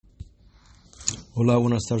Hola,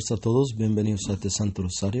 buenas tardes a todos. Bienvenidos a este Santo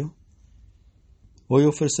Rosario. Hoy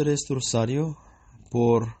ofreceré este rosario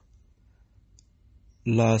por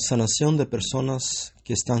la sanación de personas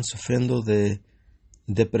que están sufriendo de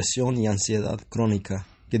depresión y ansiedad crónica.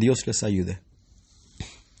 Que Dios les ayude.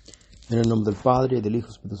 En el nombre del Padre, y del Hijo y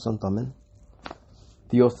del Espíritu Santo. Amén.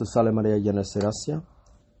 Dios te salve María, llena de gracia.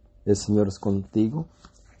 El Señor es contigo.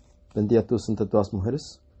 Bendita tú entre todas las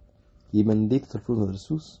mujeres, y bendito es el fruto de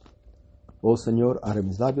Jesús. Oh Señor, abre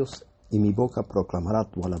mis labios, y mi boca proclamará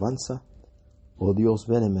tu alabanza. Oh Dios,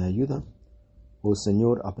 ven y me ayuda. Oh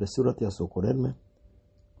Señor, apresúrate a socorrerme.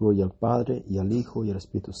 Gloria al Padre, y al Hijo, y al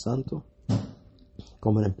Espíritu Santo,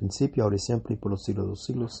 como en el principio, ahora y siempre, y por los siglos de los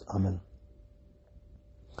siglos. Amén.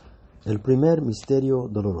 El primer misterio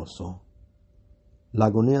doloroso. La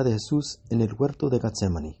agonía de Jesús en el huerto de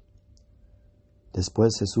Getsemaní.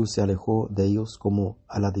 Después Jesús se alejó de ellos como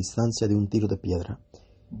a la distancia de un tiro de piedra,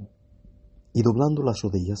 y doblando las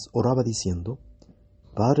rodillas, oraba diciendo: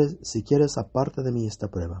 Padre, si quieres, aparte de mí esta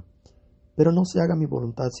prueba, pero no se haga mi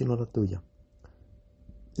voluntad sino la tuya.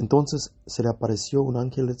 Entonces se le apareció un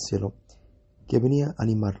ángel del cielo que venía a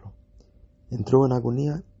animarlo. Entró en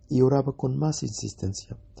agonía y oraba con más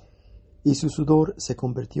insistencia, y su sudor se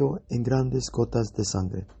convirtió en grandes gotas de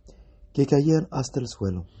sangre que caían hasta el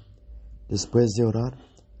suelo. Después de orar,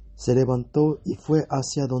 se levantó y fue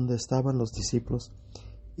hacia donde estaban los discípulos,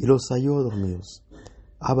 y los halló dormidos,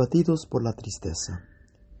 abatidos por la tristeza.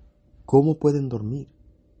 ¿Cómo pueden dormir?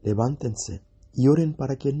 Levántense y oren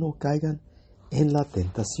para que no caigan en la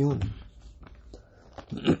tentación.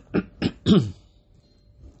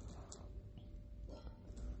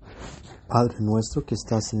 Padre nuestro que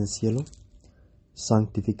estás en el cielo,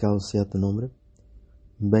 santificado sea tu nombre.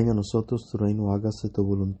 Venga a nosotros tu reino, hágase tu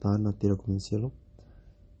voluntad en la tierra como en el cielo.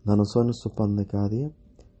 Danos hoy nuestro pan de cada día.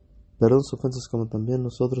 Perdona sus ofensas como también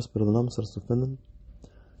nosotros perdonamos a los que ofenden.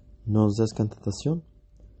 No nos des en tentación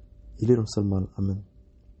y líbranos del mal. Amén.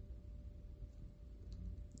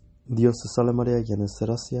 Dios te salve María, llena de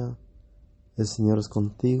gracia, el Señor es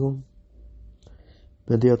contigo.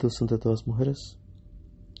 Bendita tú entre todas las mujeres,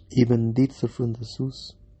 y bendito es el fruto de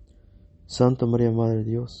Jesús. Santa María, Madre de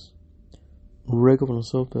Dios, ruega por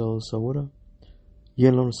nosotros pecadores ahora y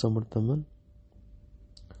en la hora de nuestra muerte. Amén.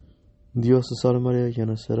 Dios te salve María,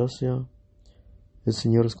 llena de gracia, el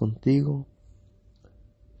Señor es contigo.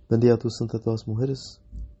 Bendita tú entre todas las mujeres,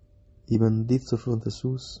 y bendito es el fruto de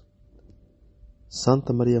Jesús.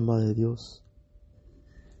 Santa María, Madre de Dios,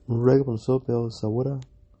 ruega por nosotros pecadores ahora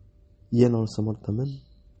y en la hora de nuestra muerte. Amén.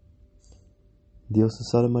 Dios te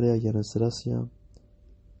salve María, llena de gracia,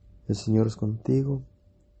 el Señor es contigo.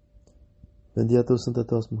 Bendita tú entre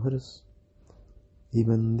todas las mujeres, y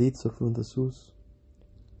bendito es el fruto de Jesús.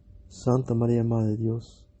 Santa María, Madre de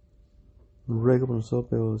Dios, ruega por nosotros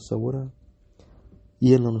pecadores ahora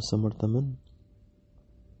y en la hora de nuestra muerte. Amén.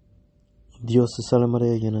 Dios te salve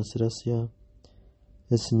María, llena de gracia,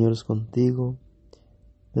 el Señor es contigo.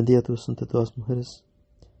 Bendita tú entre todas las mujeres,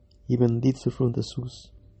 y bendito es el fruto de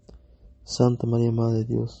Jesús. Santa María, Madre de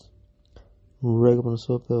Dios, ruega por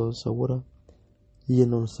nosotros pecadores ahora y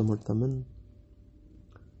en la hora de nuestra muerte. Amén.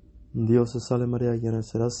 Dios te salve María, llena de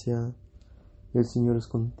gracia, el Señor es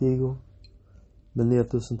contigo. Bendita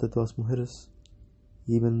tú entre todas las mujeres,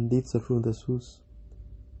 y bendito es el fruto de Jesús.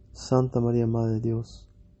 Santa María, Madre de Dios,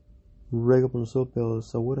 ruega por nosotros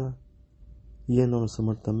pecadores ahora y en la hora de nuestra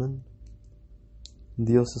muerte. Amén.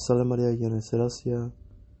 Dios te salve María, llena de gracia,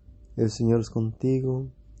 el Señor es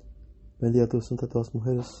contigo. Bendita tú entre todas las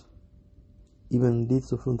mujeres, y bendito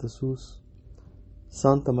es el fruto de Jesús.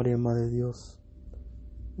 Santa María, Madre de Dios,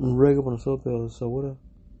 ruega por nosotros pecadores ahora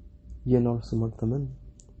y en la hora de nuestra muerte. Amén.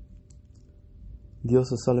 Dios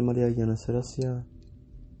te salve María, llena de gracia,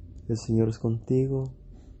 el Señor es contigo.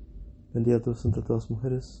 Bendita tú entre todas las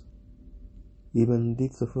mujeres, y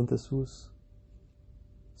bendito es el fruto de Jesús.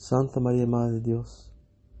 Santa María, Madre de Dios,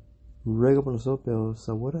 ruega por nosotros pecadores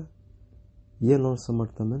ahora y en la hora de nuestra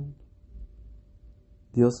muerte. Amén.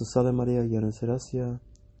 Dios te salve María, llena de gracia,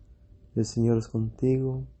 el Señor es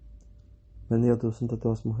contigo. Bendita tú entre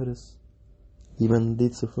todas las mujeres, y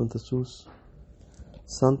bendito es el fruto de Jesús.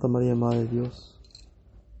 Santa María, Madre de Dios,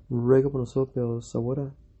 ruega por nosotros pecadores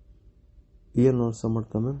ahora y en la hora de nuestra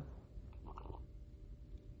muerte. Amén.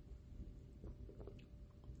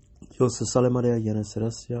 Dios te salve María, llena de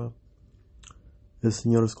gracia, el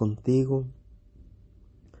Señor es contigo.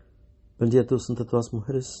 Bendita tú entre todas las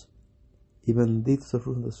mujeres, y bendito es el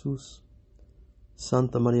fruto de Jesús.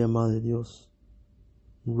 Santa María, Madre de Dios,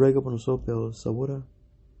 ruega por nosotros pecadores ahora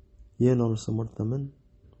y en la hora de nuestra muerte. Amén.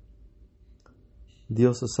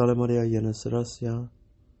 Dios te salve María, llena de gracia,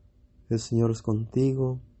 el Señor es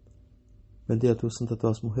contigo. bendita tú entre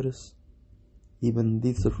todas las mujeres, y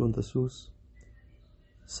bendito es el fruto de Jesús.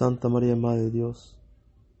 Santa María, Madre de Dios,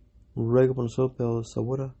 ruega por nosotros pecadores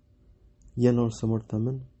ahora y en nuestra muerte.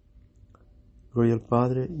 Amén. Gloria al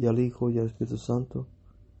Padre, y al Hijo, y al Espíritu Santo,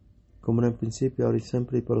 como en el principio, ahora y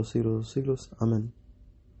siempre, y por los siglos de los siglos. Amén.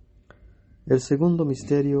 El segundo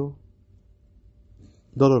misterio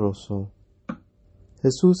doloroso.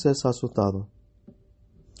 Jesús es azotado.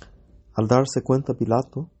 Al darse cuenta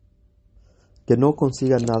Pilato que no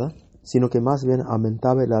consiga nada, sino que más bien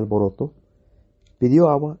aumentaba el alboroto, pidió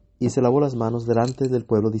agua y se lavó las manos delante del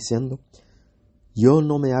pueblo, diciendo: Yo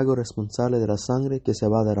no me hago responsable de la sangre que se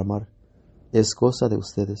va a derramar, es cosa de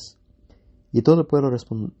ustedes. Y todo el pueblo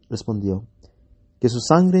respondió: Que su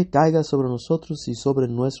sangre caiga sobre nosotros y sobre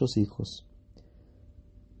nuestros hijos.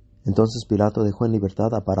 Entonces Pilato dejó en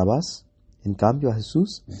libertad a Barrabás, en cambio a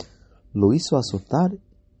Jesús lo hizo azotar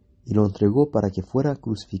y lo entregó para que fuera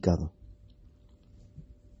crucificado.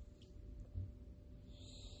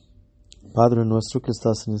 Padre nuestro que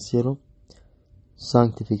estás en el cielo,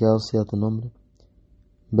 santificado sea tu nombre.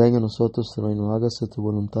 Venga a nosotros tu reino, hágase tu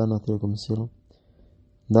voluntad en la tierra como en el cielo.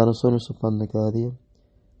 Danos hoy nuestro pan de cada día.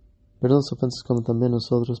 Perdona las ofensas como también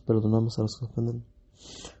nosotros perdonamos a los que ofenden.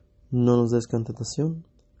 No nos des en tentación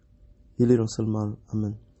y líbranos del mal.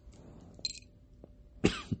 Amén.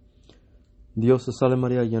 Dios te salve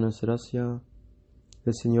María, llena de gracia,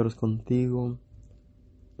 el Señor es contigo.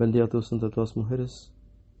 Bendita tú entre todas las mujeres,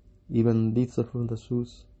 y bendito es el fruto de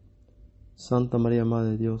Jesús. Santa María,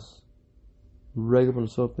 Madre de Dios, ruega por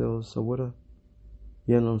nosotros pecadores ahora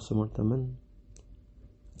y en nuestra muerte. Amén.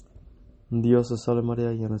 Dios te salve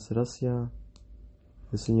María, llena de gracia,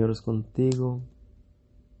 el Señor es contigo.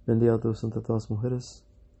 Bendita tú entre todas las mujeres,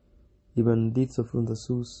 y bendito es el fruto de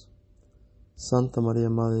Jesús. Santa María,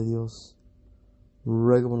 Madre de Dios,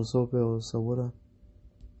 ruega por nosotros pecadores ahora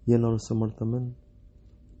y en nuestra muerte. Amén.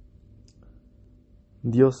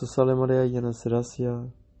 Dios te salve María, llena de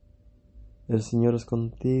gracia, el Señor es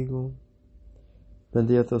contigo.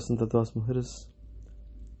 Bendita tú entre todas las mujeres,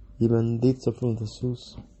 y bendito es el fruto de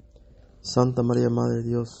Jesús. Santa María, Madre de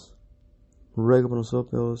Dios, ruega por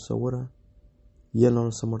nosotros pecadores ahora y en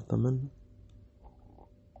nuestra muerte. Amén.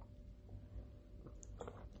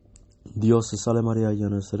 Dios te salve María,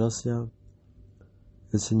 llena de gracia,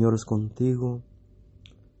 el Señor es contigo.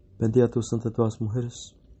 Bendita tú entre todas las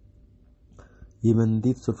mujeres, y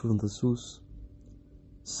bendito es el fruto de Jesús.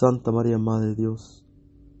 Santa María, Madre de Dios,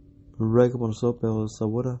 ruega por nosotros pecadores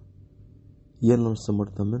ahora y en nuestra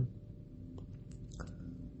muerte. Amén.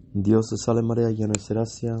 Dios te salve María, llena de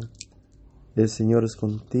gracia, el Señor es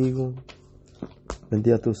contigo.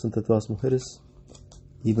 Bendita tú entre todas las mujeres,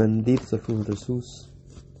 y bendito es el fruto de Jesús.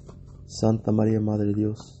 Santa María, Madre de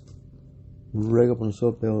Dios, ruega por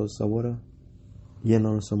nosotros pecadores ahora y en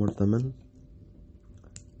nuestra muerte. Amén.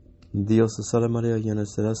 Dios te salve María, llena de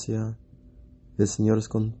gracia, el Señor es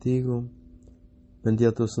contigo.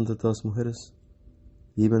 Bendita tú entre todas las mujeres,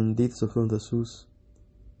 y bendito es el fruto de Jesús.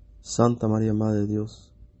 Santa María, Madre de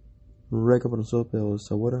Dios, ruega por nosotros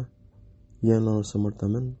pecadores ahora y en nuestra muerte.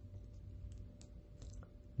 Amén.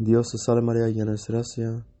 Dios te salve María, llena de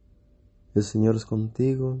gracia, el Señor es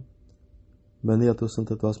contigo. Bendita tú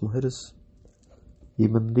entre todas las mujeres, y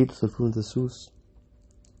bendito es el fruto de Jesús.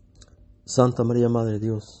 Santa María, Madre de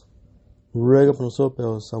Dios, ruega por nosotros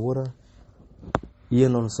pecadores ahora y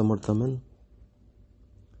en nuestra muerte. Amén.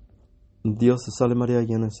 Dios te salve María,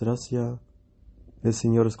 llena de gracia, el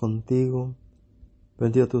Señor es contigo.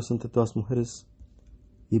 Bendita tú entre todas las mujeres,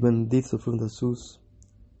 y bendito es el fruto de Jesús.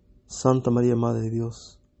 Santa María, Madre de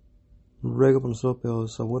Dios, ruega por nosotros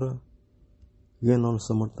pecadores ahora y en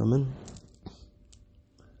nuestra muerte. Amén.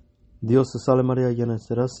 Dios te salve María, llena de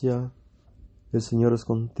gracia, el Señor es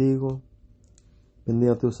contigo.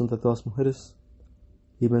 Bendita tú entre todas las mujeres,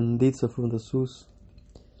 y bendito es el fruto de Jesús.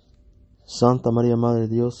 Santa María, Madre de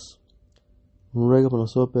Dios, ruega por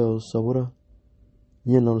nosotros pecadores ahora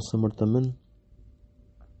y en nuestra muerte. Amén.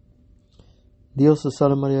 Dios te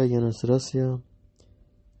salve María, llena de gracia,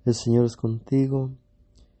 el Señor es contigo.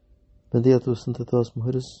 Bendita tú entre todas las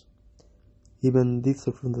mujeres, y bendito es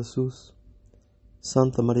el fruto de Jesús.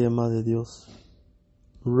 Santa María, Madre de Dios,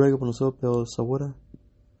 ruega por nosotros pecadores ahora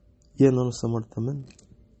y en nuestra muerte. Amén.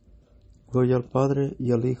 Gloria al Padre,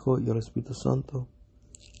 y al Hijo, y al Espíritu Santo,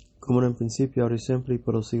 como en el principio, ahora y siempre, y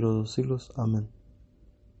por los siglos de los siglos. Amén.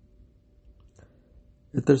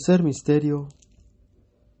 El tercer misterio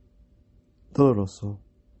doloroso,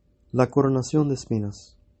 la coronación de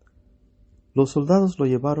espinas. Los soldados lo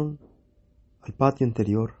llevaron al patio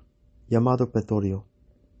interior, llamado pretorio.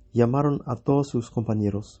 Llamaron a todos sus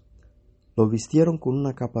compañeros, lo vistieron con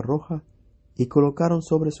una capa roja y colocaron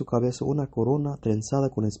sobre su cabeza una corona trenzada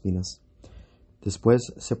con espinas.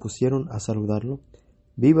 Después se pusieron a saludarlo: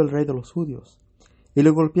 «¡Viva el Rey de los judíos!», y le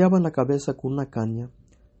golpeaban la cabeza con una caña,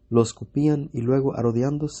 lo escupían y luego,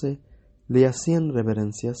 arrodillándose, le hacían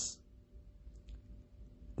reverencias.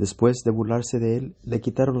 Después de burlarse de él, le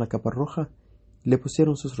quitaron la capa roja y le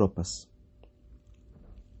pusieron sus ropas.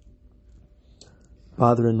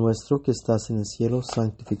 Padre nuestro que estás en el cielo,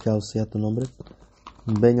 santificado sea tu nombre.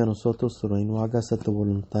 Venga a nosotros tu reino, hágase tu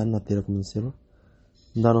voluntad en la tierra como en el cielo.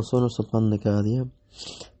 Danos hoy nuestro pan de cada día.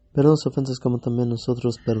 Perdona las ofensas como también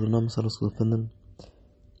nosotros perdonamos a los que ofenden.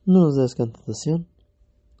 No nos des tentación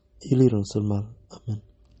y líbranos del mal. Amén.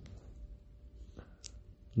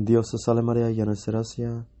 Dios te salve María, llena eres de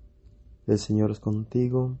gracia, el Señor es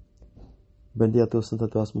contigo. Bendita tú entre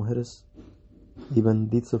todas las mujeres, y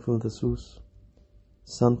bendito es el fruto de Jesús.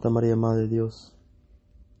 Santa María, Madre de Dios,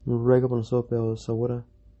 ruega por nosotros pecadores ahora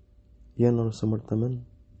y en nuestra muerte. Amén.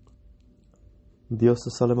 Dios te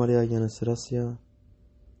salve María, llena eres de gracia,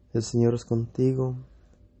 el Señor es contigo.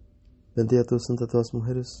 Bendita tú entre todas las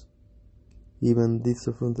mujeres, y bendito es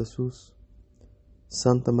el fruto de Jesús.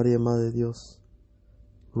 Santa María, Madre de Dios,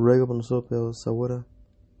 ruega por nosotros pecadores ahora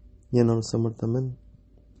y en nuestra muerte. Amén.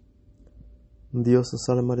 Dios te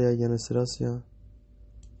salve María, llena eres de gracia,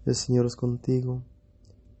 el Señor es contigo.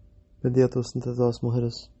 Bendita tú entre todas las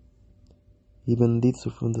mujeres, y bendito es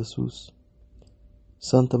el fruto de Jesús.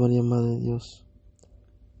 Santa María, Madre de Dios,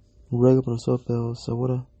 ruega por nosotros pecadores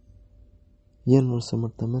ahora y en nuestra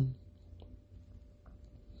muerte. Amén.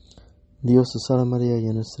 Dios te salve María,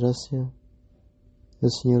 llena eres de gracia,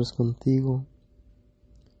 el Señor es contigo.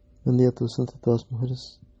 Bendita tú entre todas las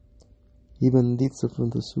mujeres, y bendito es el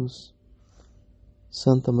fruto de Jesús.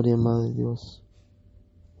 Santa María, Madre de Dios,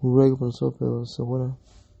 ruega por nosotros pecadores ahora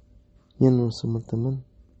y en nuestra muerte. Amén.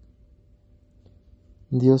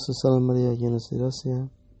 Dios te salve María, llena eres de gracia,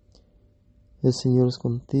 el Señor es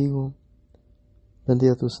contigo.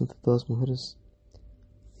 Bendita tú entre todas las mujeres,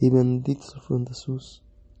 y bendito es el fruto de Jesús.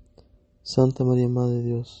 Santa María, Madre de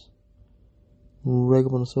Dios, ruega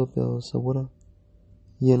por nosotros pecadores ahora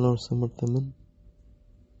y en nuestra muerte. Amén.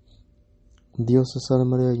 Dios te salve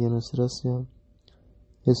María, llena eres de gracia,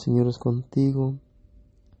 el Señor es contigo.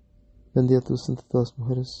 Bendita tú entre todas las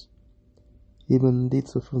mujeres, y bendito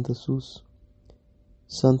es el fruto de Jesús.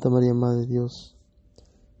 Santa María, Madre de Dios,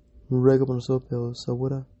 ruega por nosotros pecadores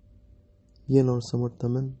ahora y en nuestra muerte.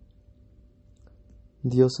 Amén.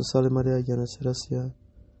 Dios te salve María, llena eres de gracia,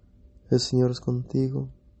 el Señor es contigo.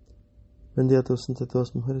 Bendita tú entre todas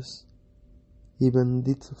las mujeres, y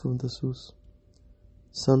bendito es el fruto de Jesús.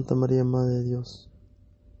 Santa María, Madre de Dios,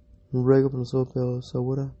 ruega por nosotros pecadores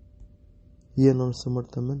ahora y en nuestra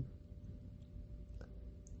muerte. Amén.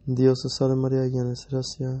 Dios te salve María, llena eres de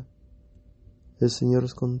gracia, el Señor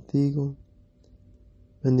es contigo.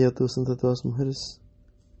 Bendita tú entre todas las mujeres,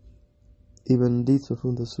 y bendito es el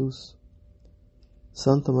fruto de Jesús.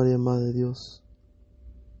 Santa María, Madre de Dios,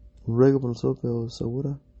 ruega por nosotros pecadores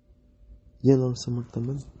ahora y en nuestra muerte.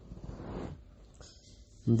 Amén.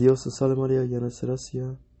 Dios te salve María, llena eres de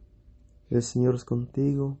gracia, el Señor es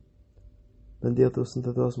contigo. Bendita tú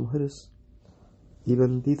entre todas las mujeres, y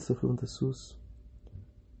bendito es el fruto de Jesús.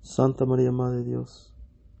 Santa María, Madre de Dios,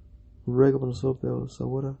 ruega por nosotros pecadores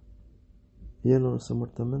ahora y en nuestra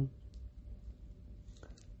muerte. Amén.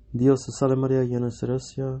 Dios te salve María, llena eres de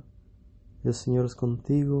gracia, el Señor es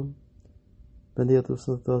contigo. Bendita tú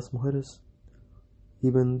entre todas las mujeres,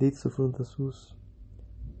 y bendito es el fruto de Jesús.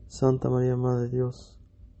 Santa María, Madre de Dios,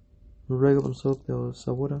 ruega por nosotros pecadores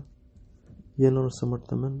ahora y en nuestra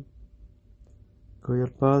muerte. Amén. Gloria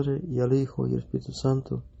al Padre, y al Hijo, y al Espíritu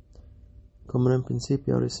Santo, como era en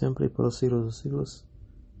principio, ahora y siempre, y por los siglos de los siglos.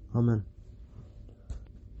 Amén.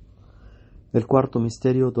 El cuarto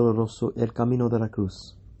misterio doloroso, el camino de la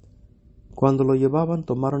cruz. Cuando lo llevaban,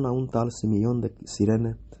 tomaron a un tal Simeón de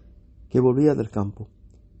Cirene, que volvía del campo,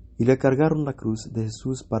 y le cargaron la cruz de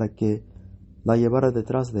Jesús para que la llevara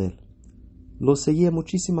detrás de él. Lo seguía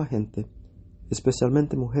muchísima gente,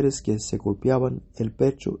 especialmente mujeres que se golpeaban el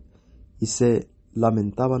pecho y se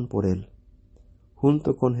lamentaban por él.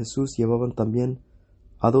 Junto con Jesús llevaban también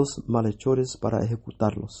a 2 malhechores para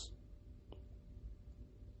ejecutarlos.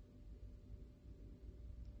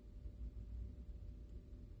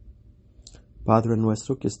 Padre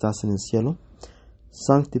nuestro que estás en el cielo,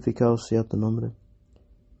 santificado sea tu nombre.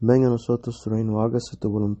 Venga a nosotros tu reino, hágase tu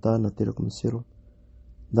voluntad en la tierra como en el cielo.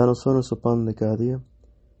 Danos hoy nuestro pan de cada día.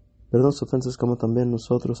 Perdona las ofensas como también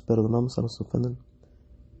nosotros perdonamos a los que ofenden.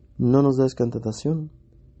 No nos des tentación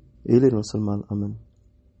y líbranos del mal. Amén.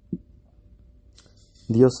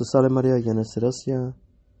 Dios te salve María, llena eres de gracia,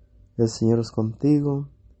 el Señor es contigo.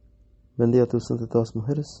 bendita tú eres entre todas las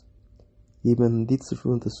mujeres, y bendito es el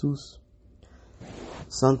fruto de Jesús.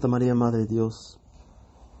 Santa María, Madre de Dios,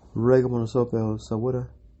 ruega por nosotros pecadores,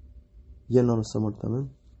 ahora y en la hora de nuestra muerte.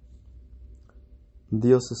 Amén.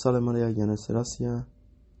 Dios te salve María, llena eres de gracia,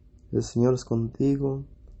 el Señor es contigo,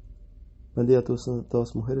 bendita tú eres entre todas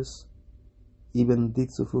las mujeres, y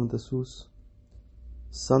bendito es el fruto de Jesús.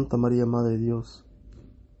 Santa María, Madre de Dios,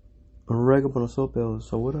 ruega por nosotros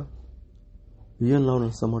pecadores, ahora y en la hora de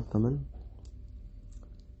nuestra muerte. Amén.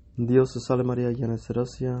 Dios te salve María, llena eres de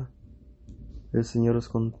gracia, el Señor es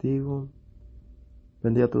contigo,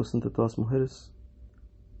 bendita tú eres entre todas las mujeres,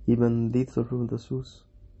 y bendito es el fruto de Jesús.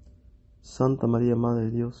 Santa María, Madre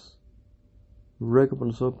de Dios, ruega por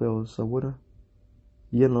nosotros pecadores, ahora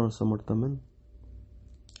y en la hora de nuestra muerte. Amén.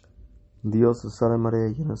 Dios te salve María,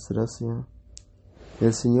 llena eres de gracia,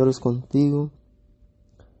 el Señor es contigo,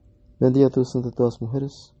 bendita tú eres entre todas las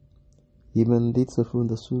mujeres, y bendito es el fruto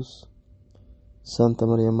de Jesús. Santa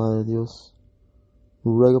María, Madre de Dios,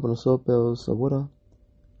 ruega por nosotros pecadores, ahora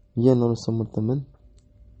y en la hora de nuestra muerte. Amén.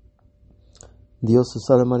 Dios te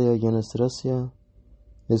salve María, llena eres de gracia,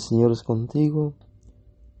 el Señor es contigo,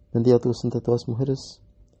 bendita tú eres entre todas las mujeres,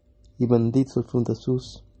 y bendito es el fruto de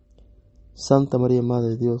Jesús. Santa María,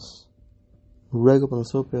 Madre de Dios, ruega por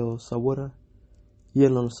nosotros pecadores, ahora y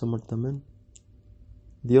en la hora de nuestra muerte. Amén.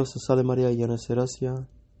 Dios te salve María, llena eres de gracia,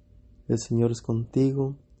 el Señor es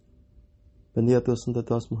contigo, bendita tú eres entre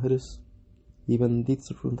todas las mujeres, y bendito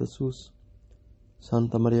es el fruto de Jesús.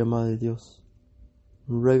 Santa María, Madre de Dios,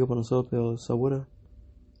 ruega por nosotros pecadores, ahora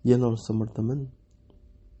y en la hora de nuestra muerte. Amén.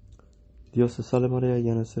 Dios te salve María,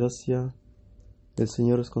 llena eres de gracia, el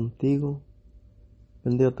Señor es contigo,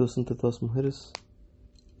 bendita tú eres entre todas las mujeres,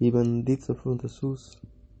 y bendito es el fruto de Jesús.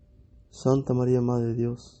 Santa María, Madre de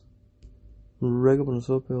Dios, ruega por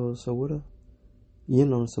nosotros pecadores, ahora y en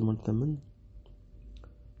la hora de nuestra muerte. Amén.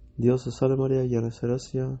 Dios te salve María, llena eres de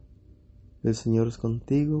gracia, el Señor es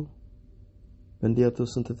contigo, bendita tú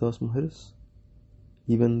eres entre todas las mujeres,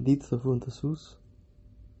 y bendito es el fruto de Jesús.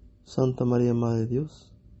 Santa María, Madre de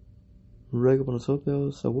Dios, ruega por nosotros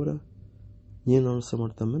pecadores, ahora y en la hora de nuestra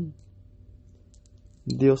muerte. Amén.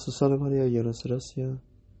 Dios te salve María, llena eres de gracia,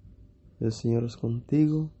 el Señor es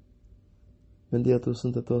contigo, bendita tú eres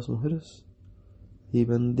entre todas las mujeres, y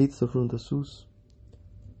bendito es el fruto de Jesús.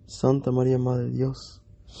 Santa María, Madre de Dios,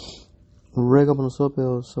 ruega por nosotros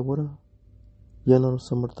pecadores, ahora y en la hora de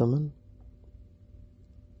nuestra muerte. Amén.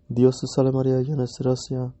 Dios te salve María, llena eres de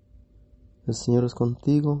gracia, el Señor es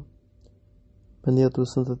contigo, bendita tú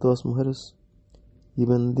eres entre todas las mujeres, y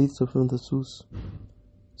bendito es el fruto de Jesús.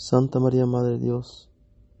 Santa María, Madre de Dios,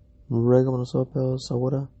 ruega por nosotros pecadores,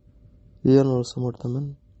 ahora y en la hora de nuestra muerte.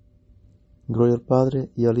 Amén. Gloria al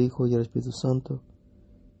Padre, y al Hijo, y al Espíritu Santo,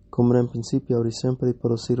 como era en principio, ahora y siempre, y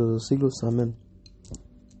por los siglos de los siglos. Amén.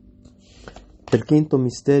 El quinto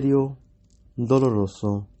misterio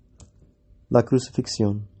doloroso, la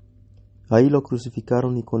crucifixión. Ahí lo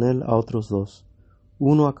crucificaron y con él a otros dos,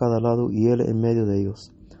 uno a cada lado y él en medio de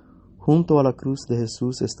ellos. Junto a la cruz de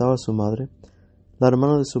Jesús estaba su madre, la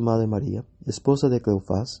hermana de su madre María, esposa de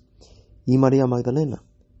Cleofás, y María Magdalena.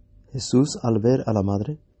 Jesús, al ver a la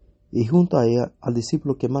madre, y junto a ella al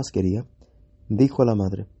discípulo que más quería, dijo a la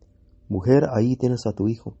madre: Mujer, ahí tienes a tu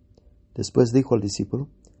hijo. Después dijo al discípulo: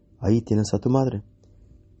 Ahí tienes a tu madre.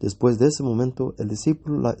 Después de ese momento, el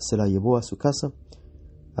discípulo se la llevó a su casa.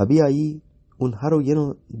 Había ahí un jarro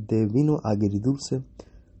lleno de vino agridulce.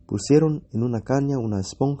 Pusieron en una caña una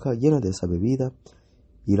esponja llena de esa bebida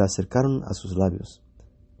y la acercaron a sus labios.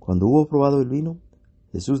 Cuando hubo probado el vino,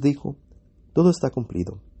 Jesús dijo: Todo está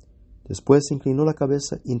cumplido. Después inclinó la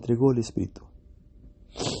cabeza y entregó el espíritu.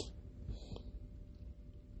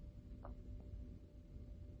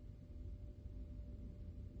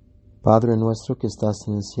 Padre nuestro que estás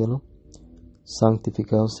en el cielo,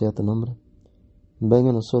 santificado sea tu nombre. Venga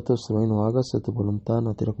a nosotros tu reino, hágase tu voluntad en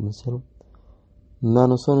la tierra como en el cielo.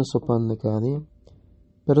 Danos hoy nuestro pan de cada día.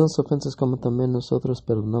 Perdona nuestras ofensas como también nosotros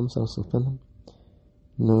perdonamos a los que nos ofenden.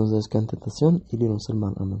 No nos des caer en tentación y líbranos del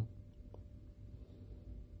mal. Amén.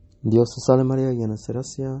 Dios te salve María, llena eres de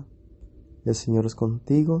gracia, el Señor es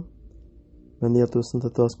contigo, bendita tú eres entre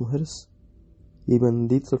todas las mujeres, y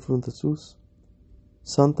bendito es el fruto de Jesús.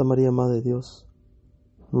 Santa María, Madre de Dios,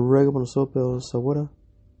 ruega por nosotros pecadores, ahora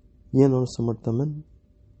y en la hora de nuestra muerte. Amén.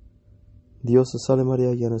 Dios te salve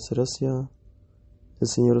María, llena eres de gracia, el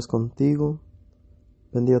Señor es contigo,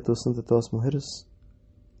 bendita tú eres entre todas las mujeres,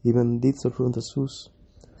 y bendito es el fruto de Jesús.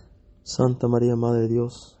 Santa María, Madre de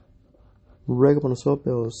Dios, ruega por nosotros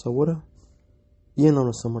pecadores, ahora y en la hora de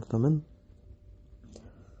nuestra muerte. Amén.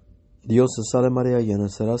 Dios te salve María, llena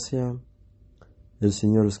eres de gracia, el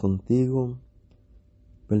Señor es contigo,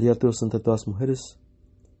 Bendita tú eres entre todas las mujeres,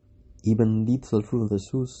 y bendito es el fruto de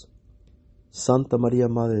Jesús. Santa María,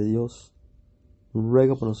 Madre de Dios,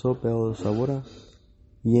 ruega por nosotros pecadores ahora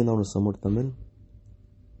y en la hora de nuestra muerte. Amén.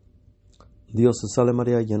 Dios te salve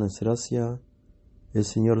María, llena de gracia, el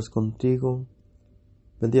Señor es contigo.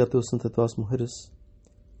 Bendita tú eres entre todas las mujeres,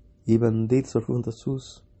 y bendito es el fruto de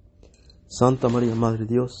Jesús. Santa María, Madre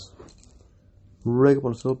de Dios, ruega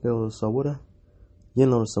por nosotros pecadores ahora y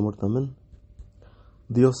en la hora de nuestra muerte. Amén.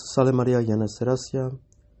 Dios te salve María, llena de gracia,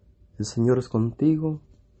 el Señor es contigo.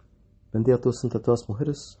 Bendita tú eres entre todas las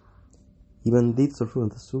mujeres, y bendito es el fruto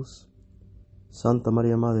de Jesús. Santa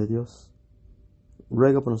María, Madre de Dios,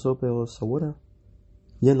 ruega por nosotros pecadores ahora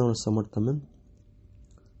y en la hora de nuestra muerte. Amén.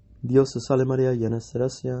 Dios te salve María, llena de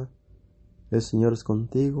gracia, el Señor es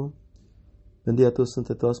contigo. Bendita tú eres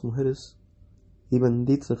entre todas las mujeres, y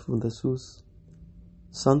bendito es el fruto de Jesús.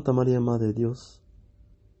 Santa María, Madre de Dios,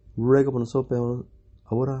 ruega por nosotros pecadores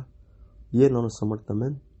ahora y en la hora de nuestra muerte.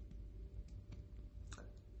 Amén.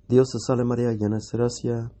 Dios te salve María, llena de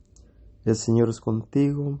gracia, el Señor es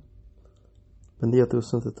contigo. Bendita tú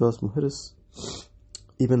eres entre todas las mujeres,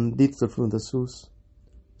 y bendito es el fruto de Jesús.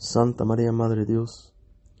 Santa María, Madre de Dios,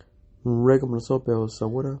 ruega por nosotros pecadores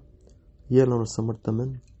ahora y en la hora de nuestra muerte.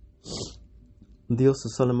 Amén. Dios te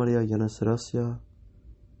salve María, llena de gracia,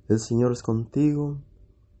 el Señor es contigo.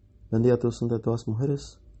 Bendita tú eres entre todas las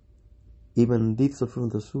mujeres, y bendito es el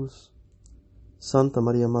fruto de Jesús. Santa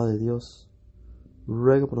María, Madre de Dios,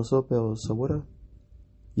 ruega por nosotros pecadores ahora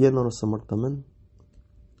y en la hora de nuestra muerte. Amén.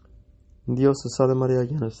 Dios te salve María,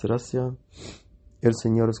 llena de gracia, el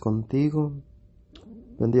Señor es contigo.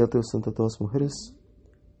 Bendita tú eres entre todas las mujeres,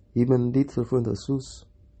 y bendito es el fruto de Jesús.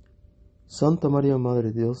 Santa María,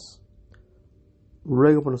 Madre de Dios,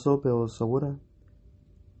 ruega por nosotros pecadores ahora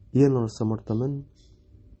y en la hora de nuestra muerte. Amén.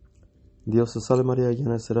 Dios te salve María,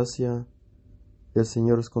 llena de gracia, el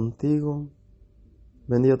Señor es contigo.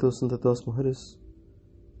 Bendita tú eres entre todas las mujeres,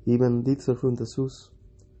 y bendito es el fruto de Jesús.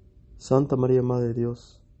 Santa María, Madre de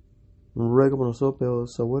Dios, ruega por nosotros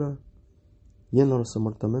pecadores ahora y en la hora de nuestra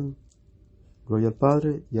muerte. Amén. Gloria al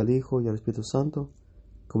Padre, y al Hijo, y al Espíritu Santo,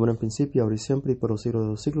 como era en principio, ahora y siempre, y por los siglos de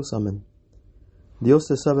los siglos. Amén. Dios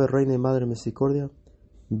te salve, Reina y Madre de misericordia,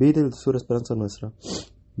 vida y dulzura, esperanza nuestra.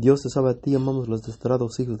 Dios te salve, a ti amamos los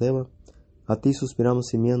desterrados hijos de Eva, a ti suspiramos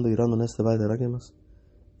gimiendo y llorando en este valle de lágrimas.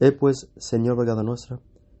 Pues, Señor, venganza nuestra,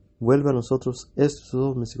 vuelve a nosotros estos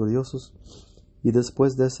ojos misericordiosos, y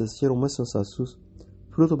después de este cielo muéstranos a Jesús,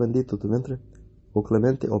 fruto bendito de tu vientre, oh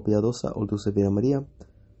clemente, oh piadosa, oh dulce Virgen María,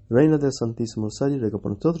 Reina del Santísimo Rosario, ruega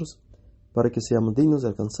por nosotros, para que seamos dignos de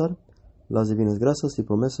alcanzar las divinas gracias y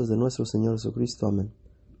promesas de nuestro Señor Jesucristo. Amén.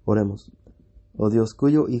 Oremos. Oh Dios,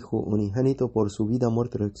 cuyo Hijo unigénito por su vida,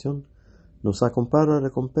 muerte y resurrección nos ha comprado la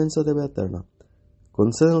recompensa de vida eterna,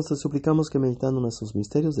 concédenos, te suplicamos, que meditando nuestros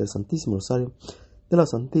misterios del Santísimo Rosario de la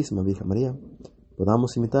Santísima Virgen María,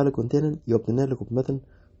 podamos imitar lo que contienen y obtener lo que prometen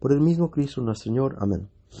por el mismo Cristo nuestro Señor. Amén.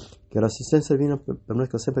 Que la asistencia divina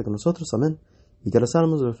permanezca siempre con nosotros. Amén. Y que las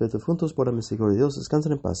almas de los fieles juntos por la misericordia de Dios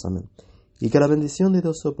descansen en paz. Amén. Y que la bendición de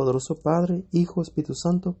Dios Todopoderoso, Padre, Hijo, Espíritu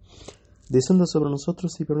Santo, descienda sobre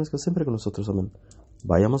nosotros y permanezca siempre con nosotros. Amén.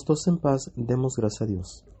 Vayamos todos en paz, demos gracias a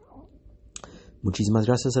Dios. Muchísimas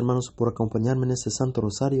gracias, hermanos, por acompañarme en este Santo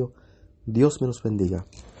Rosario. Dios me los bendiga.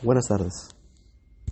 Buenas tardes.